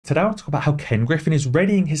Today I'll talk about how Ken Griffin is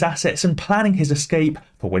readying his assets and planning his escape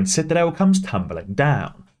for when Citadel comes tumbling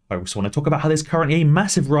down. I also want to talk about how there's currently a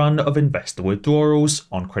massive run of investor withdrawals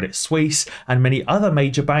on Credit Suisse and many other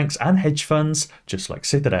major banks and hedge funds just like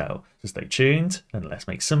Citadel. So stay tuned and let's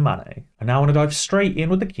make some money. And now I want to dive straight in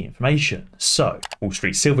with the key information. So, Wall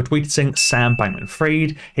Street Silver tweeted saying Sam Bankman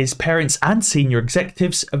Fried, his parents and senior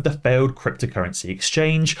executives of the failed cryptocurrency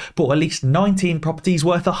exchange bought at least 19 properties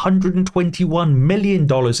worth $121 million in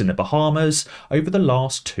the Bahamas over the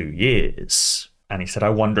last 2 years. And he said, I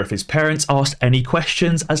wonder if his parents asked any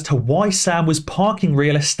questions as to why Sam was parking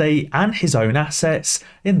real estate and his own assets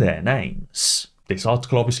in their names. This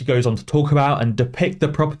article obviously goes on to talk about and depict the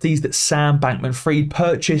properties that Sam Bankman Fried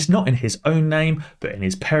purchased not in his own name, but in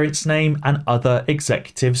his parents' name and other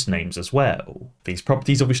executives' names as well. These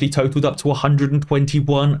properties obviously totaled up to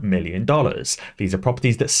 $121 million. These are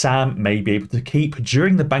properties that Sam may be able to keep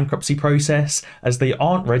during the bankruptcy process as they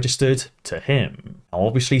aren't registered to him. Now,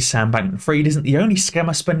 obviously, Sam Bankman Fried isn't the only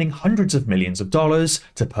scammer spending hundreds of millions of dollars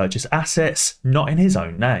to purchase assets not in his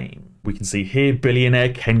own name. We can see here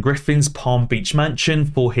billionaire Ken Griffin's Palm Beach mansion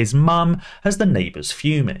for his mum has the neighbours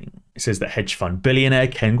fuming. It says that hedge fund billionaire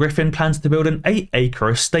Ken Griffin plans to build an 8-acre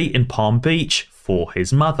estate in Palm Beach for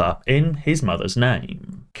his mother in his mother's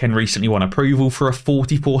name. Ken recently won approval for a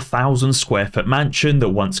 44,000 square foot mansion that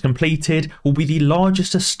once completed will be the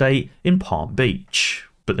largest estate in Palm Beach.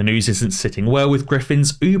 But the news isn't sitting well with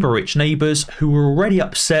Griffin's uber-rich neighbours who were already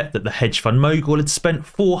upset that the hedge fund mogul had spent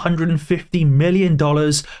 $450 million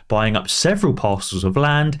buying up several parcels of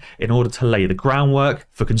land in order to lay the groundwork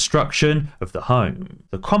for construction of the home.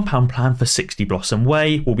 The compound plan for 60 Blossom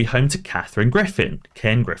Way will be home to Catherine Griffin,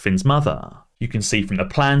 Ken Griffin's mother. You can see from the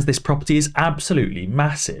plans this property is absolutely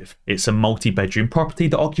massive. It's a multi-bedroom property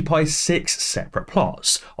that occupies 6 separate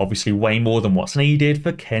plots, obviously way more than what's needed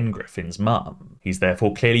for Ken Griffin's mum. He's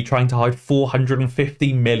therefore clearly trying to hide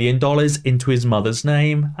 $450 million into his mother's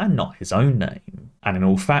name and not his own name. And in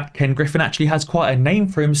all fact, Ken Griffin actually has quite a name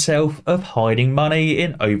for himself of hiding money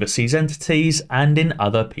in overseas entities and in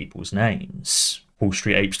other people's names. Wall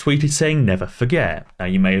Street Apes tweeted saying never forget. Now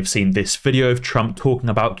you may have seen this video of Trump talking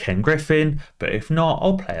about Ken Griffin, but if not,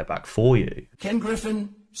 I'll play it back for you. Ken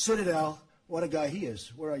Griffin, Citadel, what a guy he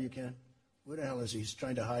is. Where are you, Ken? Where the hell is he? He's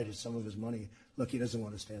trying to hide some of his money. Look, he doesn't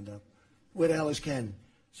want to stand up. Where the hell is Ken?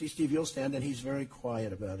 See, Steve, you'll stand, and he's very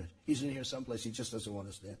quiet about it. He's in here someplace. He just doesn't want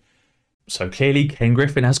to stand. So clearly, Ken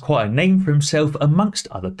Griffin has quite a name for himself amongst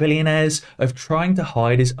other billionaires of trying to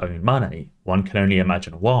hide his own money. One can only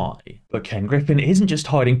imagine why. But Ken Griffin isn't just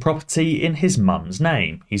hiding property in his mum's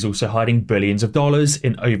name. He's also hiding billions of dollars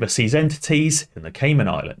in overseas entities in the Cayman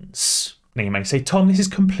Islands. Now you may say, Tom, this is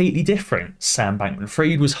completely different. Sam Bankman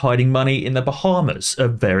Fried was hiding money in the Bahamas, a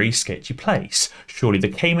very sketchy place. Surely the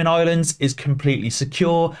Cayman Islands is completely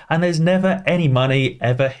secure and there's never any money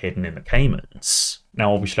ever hidden in the Caymans.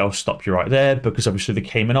 Now obviously I'll stop you right there because obviously the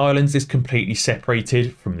Cayman Islands is completely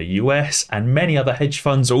separated from the US and many other hedge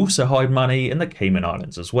funds also hide money in the Cayman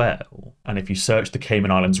Islands as well. And if you search the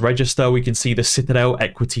Cayman Islands register, we can see the Citadel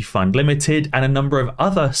Equity Fund Limited and a number of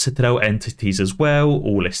other Citadel entities as well,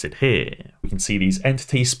 all listed here. We can see these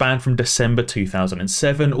entities span from December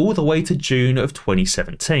 2007 all the way to June of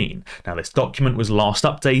 2017. Now this document was last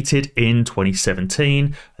updated in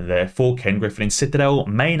 2017 and therefore Ken Griffin and Citadel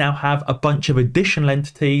may now have a bunch of additional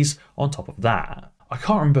entities on top of that. I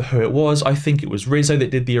can't remember who it was. I think it was Rizzo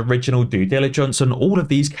that did the original due diligence on all of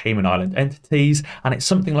these Cayman Island entities, and it's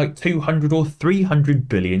something like $200 or $300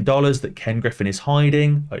 billion that Ken Griffin is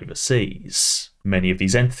hiding overseas. Many of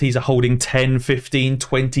these entities are holding 10, 15,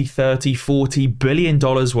 20, 30, 40 billion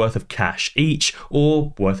dollars worth of cash each,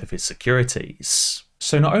 or worth of his securities.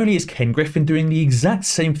 So not only is Ken Griffin doing the exact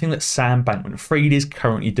same thing that Sam Bankman Fried is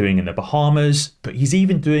currently doing in the Bahamas, but he's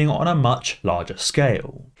even doing it on a much larger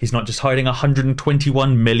scale. He's not just hiding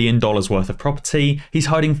 $121 million worth of property, he's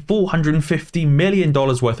hiding $450 million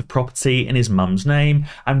worth of property in his mum's name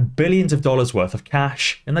and billions of dollars worth of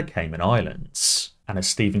cash in the Cayman Islands. And as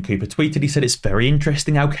Stephen Cooper tweeted, he said it's very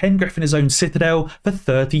interesting how Ken Griffin has owned Citadel for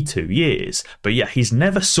 32 years, but yet he's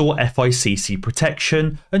never sought FICC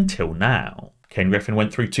protection until now. Ken Griffin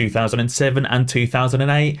went through 2007 and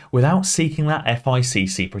 2008 without seeking that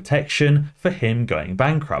FICC protection for him going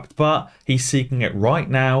bankrupt, but he's seeking it right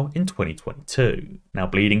now in 2022. Now,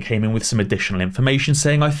 Bleeding came in with some additional information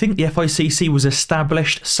saying, I think the FICC was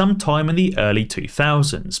established sometime in the early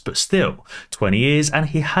 2000s, but still, 20 years and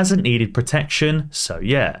he hasn't needed protection, so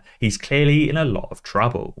yeah, he's clearly in a lot of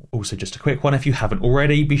trouble. Also, just a quick one, if you haven't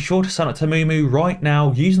already, be sure to sign up to Moomoo right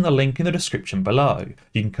now using the link in the description below.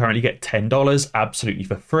 You can currently get $10 absolutely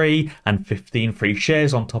for free and 15 free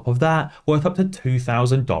shares on top of that, worth up to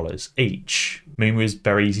 $2,000 each. Moomoo is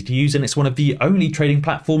very easy to use and it's one of the only trading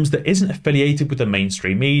platforms that isn't affiliated with the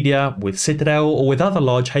mainstream media, with Citadel or with other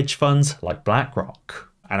large hedge funds like BlackRock.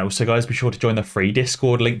 And also guys, be sure to join the free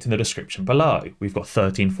Discord linked in the description below. We've got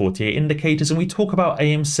 1348 indicators and we talk about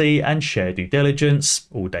AMC and share due diligence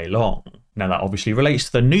all day long. Now that obviously relates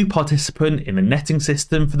to the new participant in the netting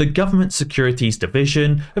system for the Government Securities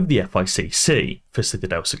Division of the FICC for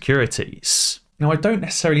Citadel Securities. Now, I don't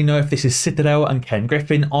necessarily know if this is Citadel and Ken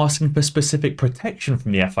Griffin asking for specific protection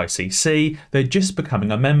from the FICC, they're just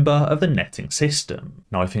becoming a member of the netting system.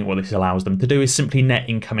 Now, I think what this allows them to do is simply net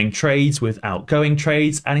incoming trades with outgoing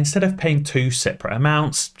trades, and instead of paying two separate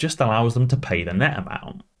amounts, just allows them to pay the net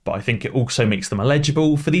amount. But I think it also makes them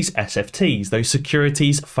eligible for these SFTs, those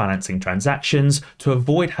securities financing transactions, to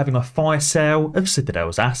avoid having a fire sale of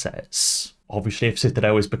Citadel's assets. Obviously, if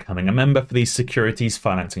Citadel is becoming a member for these securities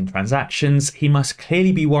financing transactions, he must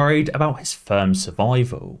clearly be worried about his firm's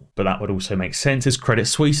survival. But that would also make sense as Credit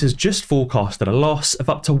Suisse has just forecasted a loss of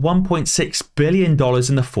up to $1.6 billion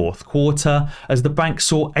in the fourth quarter, as the bank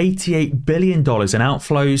saw $88 billion in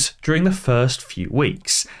outflows during the first few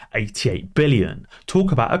weeks. $88 billion.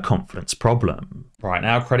 Talk about a confidence problem. Right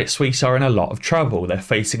now, Credit Suisse are in a lot of trouble. They're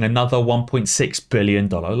facing another $1.6 billion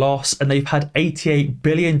loss, and they've had $88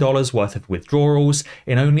 billion worth of withdrawals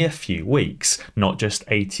in only a few weeks. Not just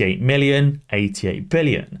 88 million, 88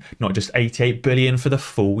 billion. Not just 88 billion for the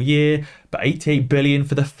full year, but 88 billion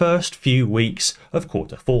for the first few weeks of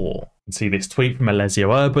quarter four. See this tweet from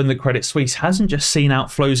Alessio Urban that Credit Suisse hasn't just seen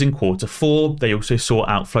outflows in quarter four, they also saw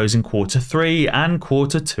outflows in quarter three and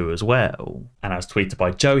quarter two as well. And as tweeted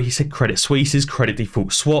by Joe, he said Credit Suisse's credit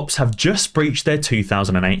default swaps have just breached their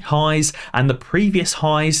 2008 highs and the previous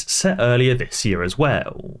highs set earlier this year as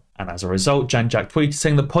well. And as a result, Jan-Jack tweeted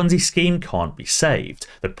saying the Ponzi scheme can't be saved.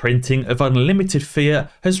 The printing of unlimited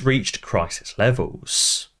fiat has reached crisis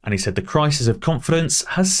levels. And he said the crisis of confidence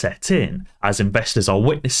has set in, as investors are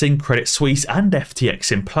witnessing Credit Suisse and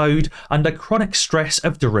FTX implode under chronic stress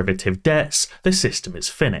of derivative debts. The system is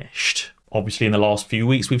finished. Obviously, in the last few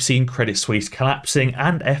weeks, we've seen Credit Suisse collapsing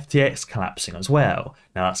and FTX collapsing as well.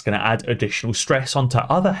 Now, that's going to add additional stress onto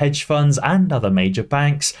other hedge funds and other major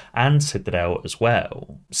banks and Citadel as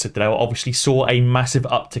well. Citadel obviously saw a massive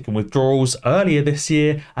uptick in withdrawals earlier this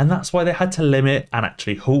year, and that's why they had to limit and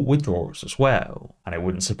actually halt withdrawals as well. And it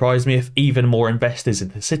wouldn't surprise me if even more investors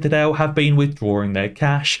into Citadel have been withdrawing their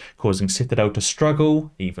cash, causing Citadel to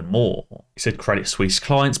struggle even more. He said Credit Suisse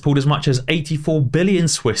clients pulled as much as 84 billion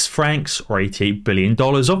Swiss francs, or $88 billion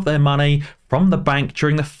of their money, from the bank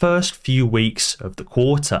during the first few weeks of the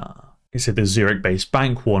quarter. He said the Zurich-based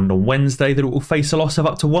bank warned on Wednesday that it will face a loss of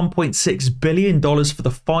up to $1.6 billion for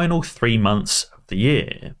the final 3 months of the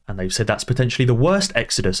year. And they've said that's potentially the worst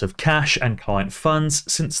exodus of cash and client funds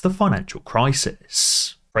since the financial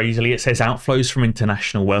crisis. Crazily, it says outflows from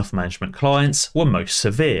international wealth management clients were most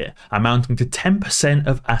severe, amounting to 10%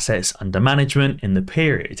 of assets under management in the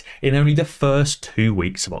period in only the first 2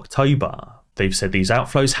 weeks of October. They've said these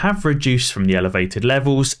outflows have reduced from the elevated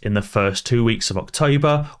levels in the first 2 weeks of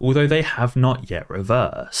October, although they have not yet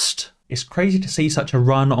reversed. It's crazy to see such a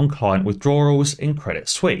run on client withdrawals in Credit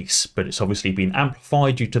Suisse, but it's obviously been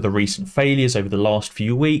amplified due to the recent failures over the last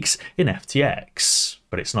few weeks in FTX.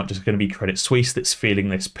 But it's not just going to be Credit Suisse that's feeling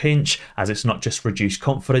this pinch, as it's not just reduced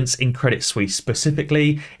confidence in Credit Suisse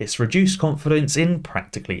specifically, it's reduced confidence in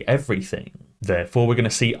practically everything. Therefore, we're going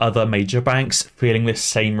to see other major banks feeling this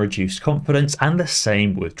same reduced confidence and the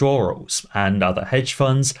same withdrawals, and other hedge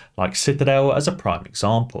funds like Citadel as a prime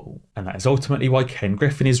example. And that is ultimately why Ken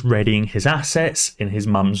Griffin is readying his assets in his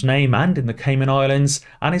mum's name and in the Cayman Islands,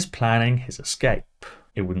 and is planning his escape.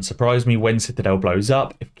 It wouldn't surprise me when Citadel blows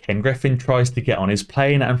up if Ken Griffin tries to get on his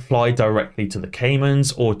plane and fly directly to the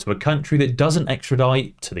Caymans or to a country that doesn't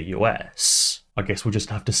extradite to the US. I guess we'll just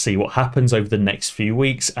have to see what happens over the next few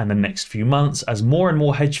weeks and the next few months as more and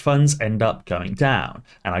more hedge funds end up going down.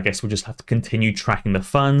 And I guess we'll just have to continue tracking the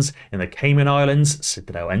funds in the Cayman Islands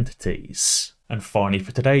Citadel entities. And finally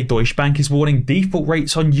for today, Deutsche Bank is warning default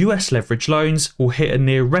rates on US leverage loans will hit a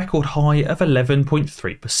near record high of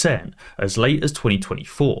 11.3% as late as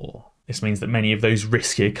 2024. This means that many of those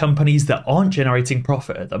riskier companies that aren't generating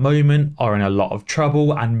profit at the moment are in a lot of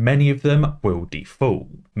trouble, and many of them will default.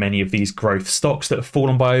 Many of these growth stocks that have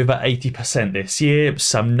fallen by over 80% this year,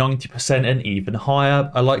 some 90% and even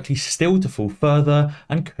higher, are likely still to fall further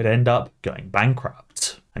and could end up going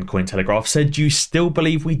bankrupt. And Cointelegraph said, "Do you still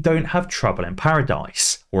believe we don't have trouble in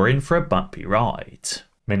paradise? We're in for a bumpy ride."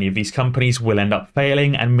 Many of these companies will end up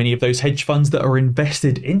failing, and many of those hedge funds that are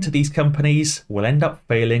invested into these companies will end up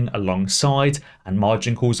failing alongside, and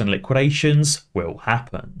margin calls and liquidations will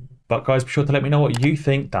happen. But guys, be sure to let me know what you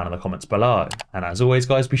think down in the comments below. And as always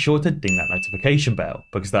guys, be sure to ding that notification bell,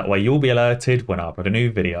 because that way you'll be alerted when I upload a new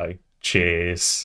video. Cheers.